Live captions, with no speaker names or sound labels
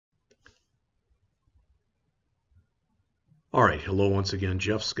All right, hello once again,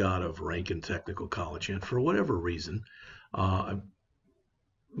 Jeff Scott of Rankin Technical College, and for whatever reason, uh,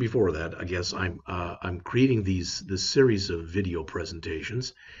 before that, I guess I'm creating this series of video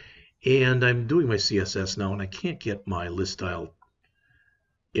presentations, and I'm doing my CSS now, and I can't get my list style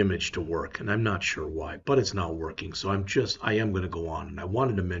image to work, and I'm not sure why, but it's not working. So I am going to go on, and I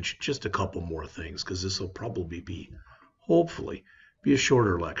wanted to mention just a couple more things because this will probably hopefully, be a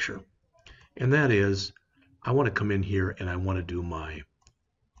shorter lecture, and that is, I want to come in here and I want to do my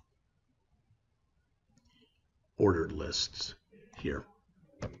ordered lists here.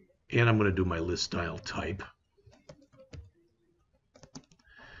 And I'm going to do my list style type.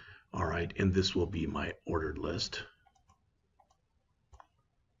 All right, and this will be my ordered list.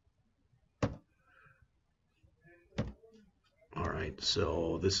 All right,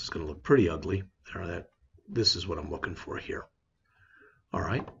 so this is going to look pretty ugly. This is what I'm looking for here. All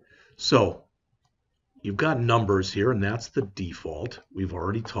right, so you've got numbers here, and that's the default. We've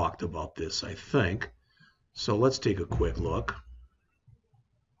already talked about this, I think. So let's take a quick look.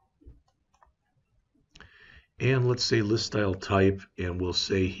 And let's say list style type, and we'll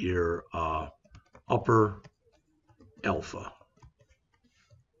say here upper alpha.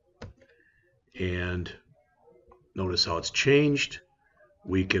 And notice how it's changed.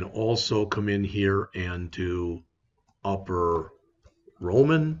 We can also come in here and do upper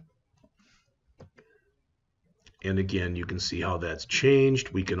Roman. And again, you can see how that's changed.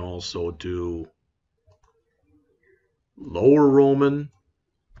 We can also do lower Roman.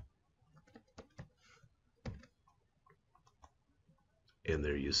 And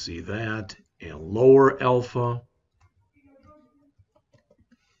there you see that. And lower alpha.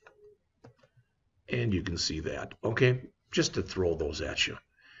 And you can see that. Okay, just to throw those at you.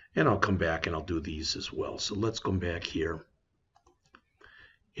 And I'll come back and I'll do these as well. So let's come back here.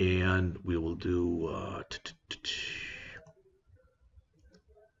 And we will do,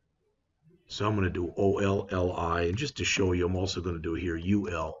 so I'm going to do OLLI. And just to show you, I'm also going to do here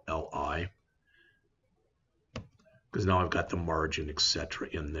ULLI. Because now I've got the margin, etc.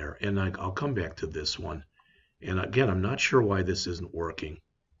 in there. And I'll come back to this one. And again, I'm not sure why this isn't working.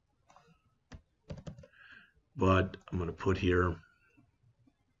 But I'm going to put here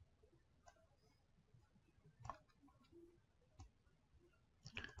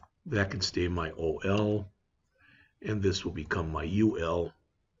that can stay my OL, and this will become my UL,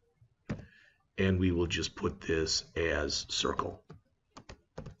 and we will just put this as circle.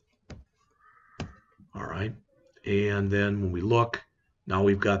 All right, and then when we look, now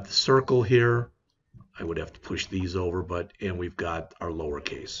we've got the circle here. I would have to push these over, and we've got our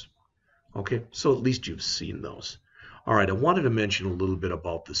lowercase. Okay, so at least you've seen those. All right, I wanted to mention a little bit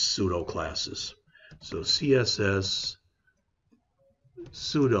about the pseudo classes. So CSS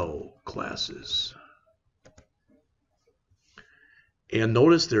pseudo classes. And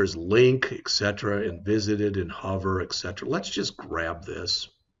notice there's link, etc., and visited, and hover, etc. Let's just grab this.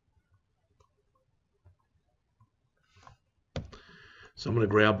 So I'm going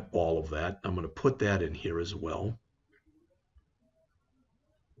to grab all of that. I'm going to put that in here as well.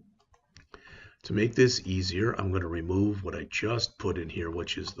 To make this easier, I'm going to remove what I just put in here,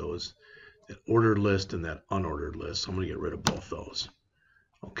 which is that ordered list and that unordered list. So I'm going to get rid of both those.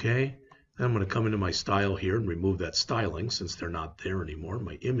 Okay, then I'm going to come into my style here and remove that styling since they're not there anymore.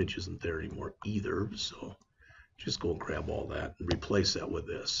 My image isn't there anymore either. So just go and grab all that and replace that with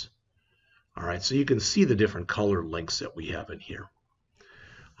this. All right, so you can see the different color links that we have in here.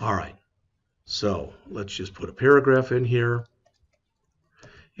 All right, so let's just put a paragraph in here.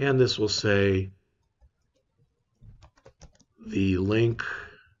 And this will say the link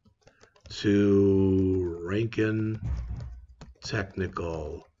to Rankin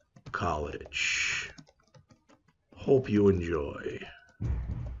Technical College. Hope you enjoy.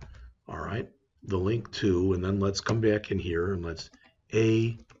 All right, the link to, and then let's come back in here and let's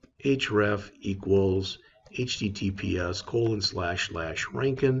href equals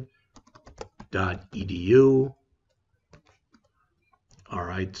https://rankin.edu. All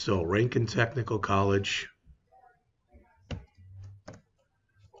right, so Rankin Technical College.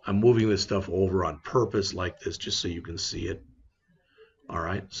 I'm moving this stuff over on purpose like this just so you can see it. All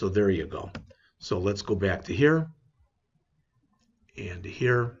right, so there you go. So let's go back to here and to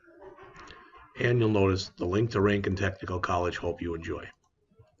here. And you'll notice the link to Rankin Technical College. Hope you enjoy.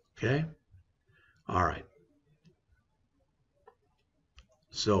 Okay? All right.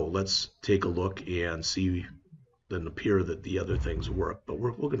 So let's take a look and see. Then appear that the other things work, but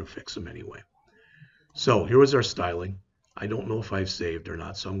we're going to fix them anyway. So here was our styling. I don't know if I've saved or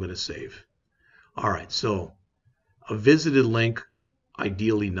not, so I'm going to save. All right, so a visited link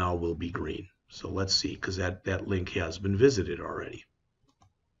ideally now will be green. So let's see, because that link has been visited already.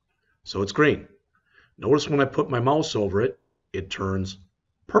 So it's green. Notice when I put my mouse over it, it turns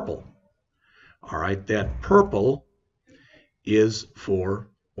purple. All right, that purple is for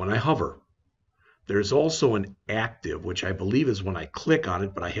when I hover. There's also an active, which I believe is when I click on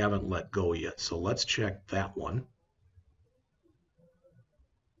it, but I haven't let go yet. So let's check that one.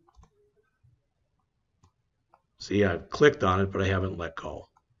 See, I've clicked on it, but I haven't let go.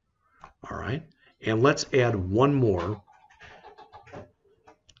 All right, and let's add one more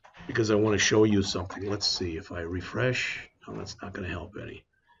because I want to show you something. Let's see if I refresh. No, that's not going to help any.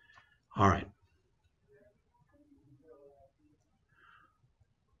 All right.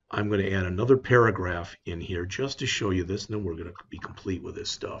 I'm going to add another paragraph in here just to show you this, and then we're going to be complete with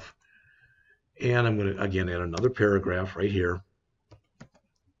this stuff. And I'm going to, again, add another paragraph right here.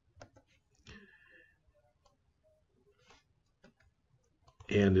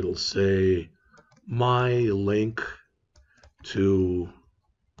 And it'll say, my link to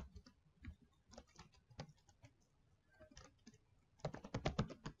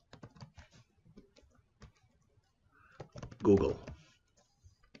Google.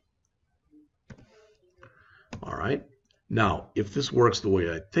 All right. Now, if this works the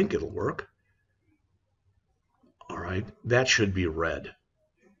way I think it'll work, all right, that should be red.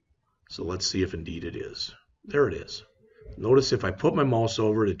 So let's see if indeed it is. There it is. Notice if I put my mouse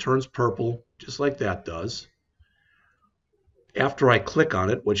over it, it turns purple, just like that does. After I click on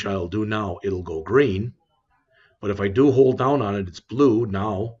it, which I'll do now, it'll go green. But if I do hold down on it, it's blue.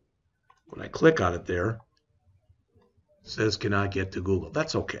 Now, when I click on it there, it says cannot get to Google.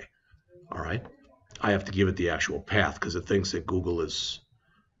 That's okay. All right. I have to give it the actual path because it thinks that Google is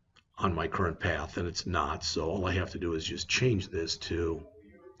on my current path, and it's not. So all I have to do is just change this to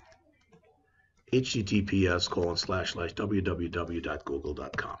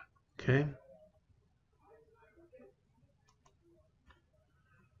https://www.google.com. Okay.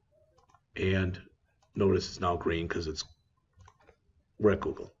 And notice it's now green because we're at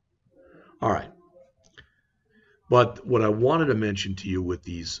Google. All right. But what I wanted to mention to you with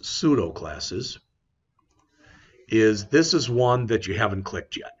these pseudo classes is this is one that you haven't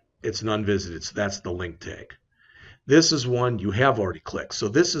clicked yet. It's an unvisited, so that's the link tag. This is one you have already clicked. So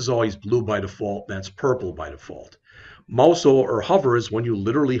this is always blue by default, that's purple by default. Mouse or hover is when you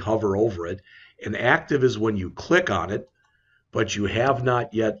literally hover over it, and active is when you click on it, but you have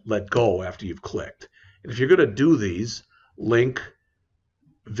not yet let go after you've clicked. And if you're going to do these, link,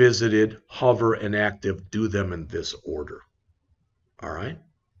 visited, hover, and active, do them in this order. All right?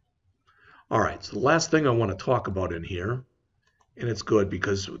 All right, so the last thing I want to talk about in here, and it's good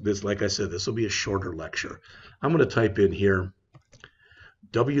because this, like I said, this will be a shorter lecture. I'm going to type in here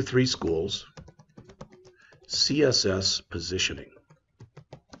W3 schools, CSS positioning.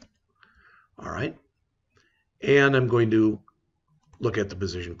 All right, and I'm going to look at the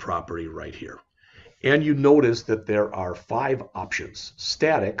position property right here. And you notice that there are 5 options: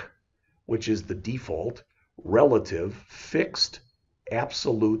 static, which is the default, relative, fixed,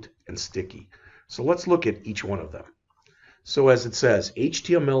 absolute, and sticky. So let's look at each one of them. So as it says,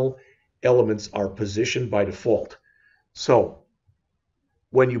 HTML elements are positioned by default. So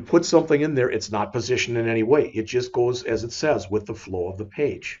when you put something in there, it's not positioned in any way. It just goes, as it says, with the flow of the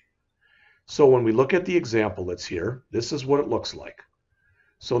page. So when we look at the example that's here, this is what it looks like.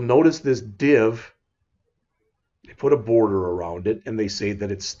 So notice this div, they put a border around it, and they say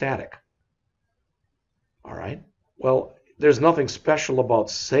that it's static. All right. Well, there's nothing special about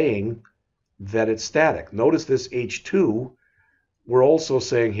saying that it's static. Notice this H2, we're also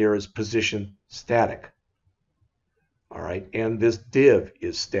saying here is position static. All right, and this div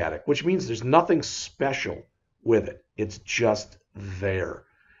is static, which means there's nothing special with it. It's just there.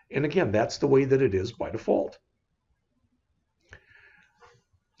 And again, that's the way that it is by default.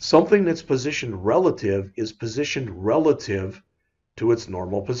 Something that's positioned relative is positioned relative to its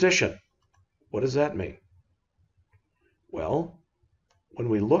normal position. What does that mean? Well, when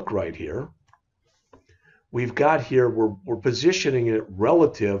we look right here, we've got here, we're positioning it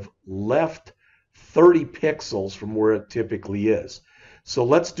relative left 30 pixels from where it typically is. So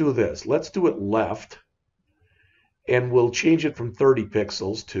let's do this. Let's do it left, and we'll change it from 30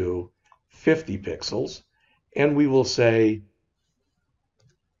 pixels to 50 pixels, and we will say,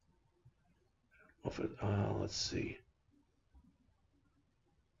 let's see.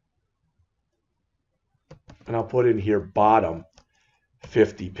 And I'll put in here bottom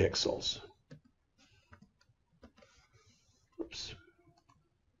 50 pixels. Oops.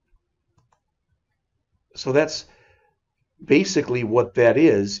 So that's basically what that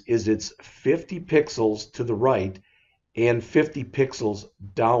is it's 50 pixels to the right and 50 pixels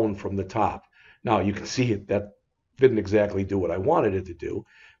down from the top. Now you can see that didn't exactly do what I wanted it to do.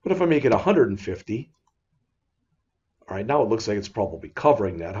 But if I make it 150, all right, now it looks like it's probably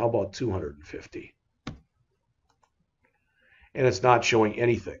covering that. How about 250? And it's not showing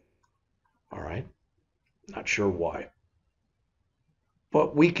anything. All right, not sure why.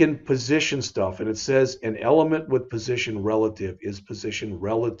 But we can position stuff, and it says an element with position relative is position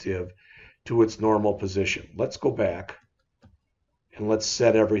relative to its normal position. Let's go back and let's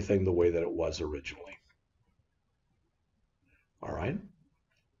set everything the way that it was originally. All right.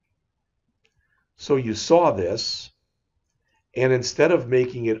 So you saw this, and instead of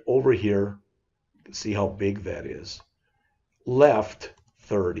making it over here, you can see how big that is, left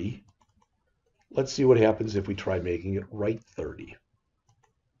 30. Let's see what happens if we try making it right 30.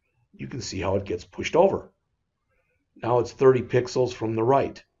 You can see how it gets pushed over. Now it's 30 pixels from the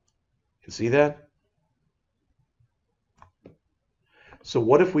right. You see that? So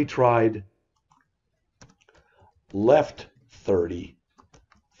what if we tried left 30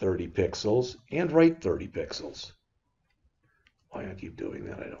 pixels and right 30 pixels? Why I keep doing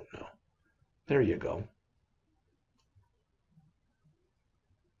that, I don't know. There you go.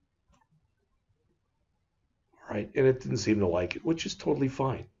 All right, and it didn't seem to like it, which is totally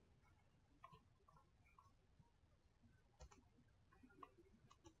fine.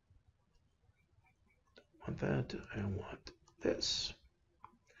 I want that, I want this.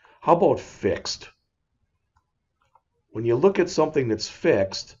 How about fixed? When you look at something that's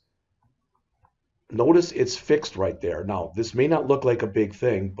fixed, notice it's fixed right there. Now, this may not look like a big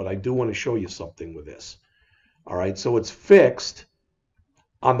thing, but I do want to show you something with this. All right, so it's fixed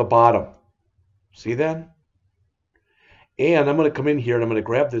on the bottom. See that? And I'm going to come in here and I'm going to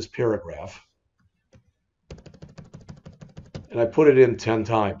grab this paragraph and I put it in 10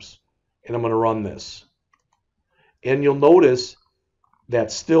 times. And I'm going to run this. And you'll notice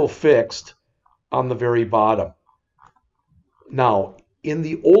that's still fixed on the very bottom. Now, in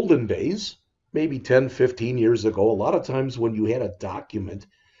the olden days, maybe 10, 15 years ago, a lot of times when you had a document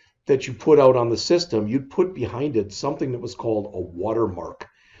that you put out on the system, you'd put behind it something that was called a watermark.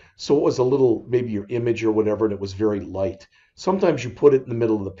 So it was a little, maybe your image or whatever, and it was very light. Sometimes you put it in the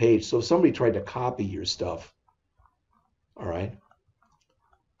middle of the page. So if somebody tried to copy your stuff, all right,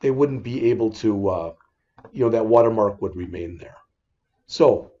 they wouldn't be able to, that watermark would remain there.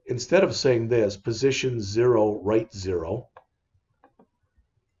 So instead of saying this, position 0, right 0,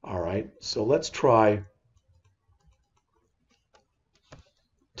 all right, so let's try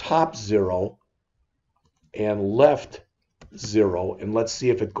top 0 and left 0, and let's see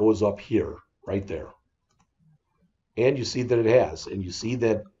if it goes up here, right there. And you see that it has, and you see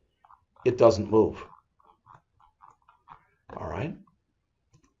that it doesn't move. All right.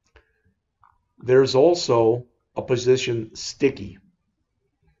 There's also a position sticky.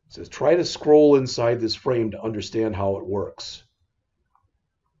 It says try to scroll inside this frame to understand how it works.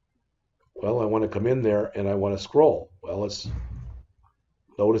 Well, I want to come in there and I want to scroll. Well,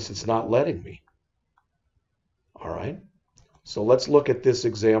 notice it's not letting me. All right. So let's look at this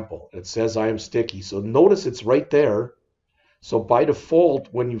example. It says I am sticky. So notice it's right there. So by default,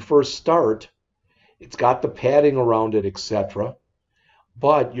 when you first start, it's got the padding around it, etc.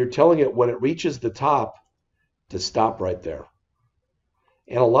 But you're telling it when it reaches the top to stop right there.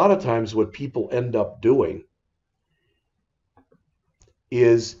 And a lot of times what people end up doing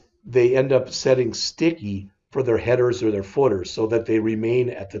is they end up setting sticky for their headers or their footers so that they remain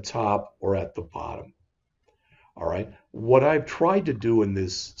at the top or at the bottom. All right. What I've tried to do in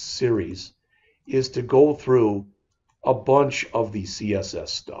this series is to go through a bunch of the CSS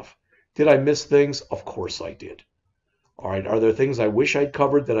stuff. Did I miss things? Of course I did. All right. Are there things I wish I'd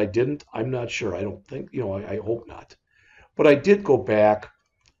covered that I didn't? I'm not sure. I don't think, I hope not. But I did go back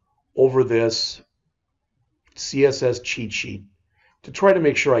over this CSS cheat sheet to try to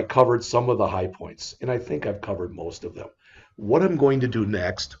make sure I covered some of the high points. And I think I've covered most of them. What I'm going to do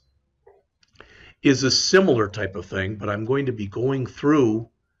next is a similar type of thing, but I'm going to be going through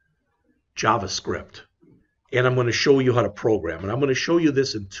JavaScript. And I'm going to show you how to program. And I'm going to show you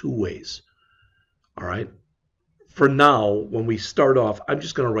this in 2 ways. All right. For now, when we start off, I'm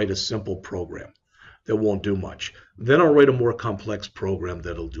just going to write a simple program that won't do much. Then I'll write a more complex program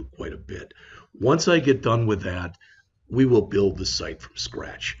that'll do quite a bit. Once I get done with that, we will build the site from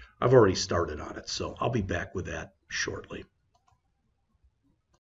scratch. I've already started on it, so I'll be back with that shortly.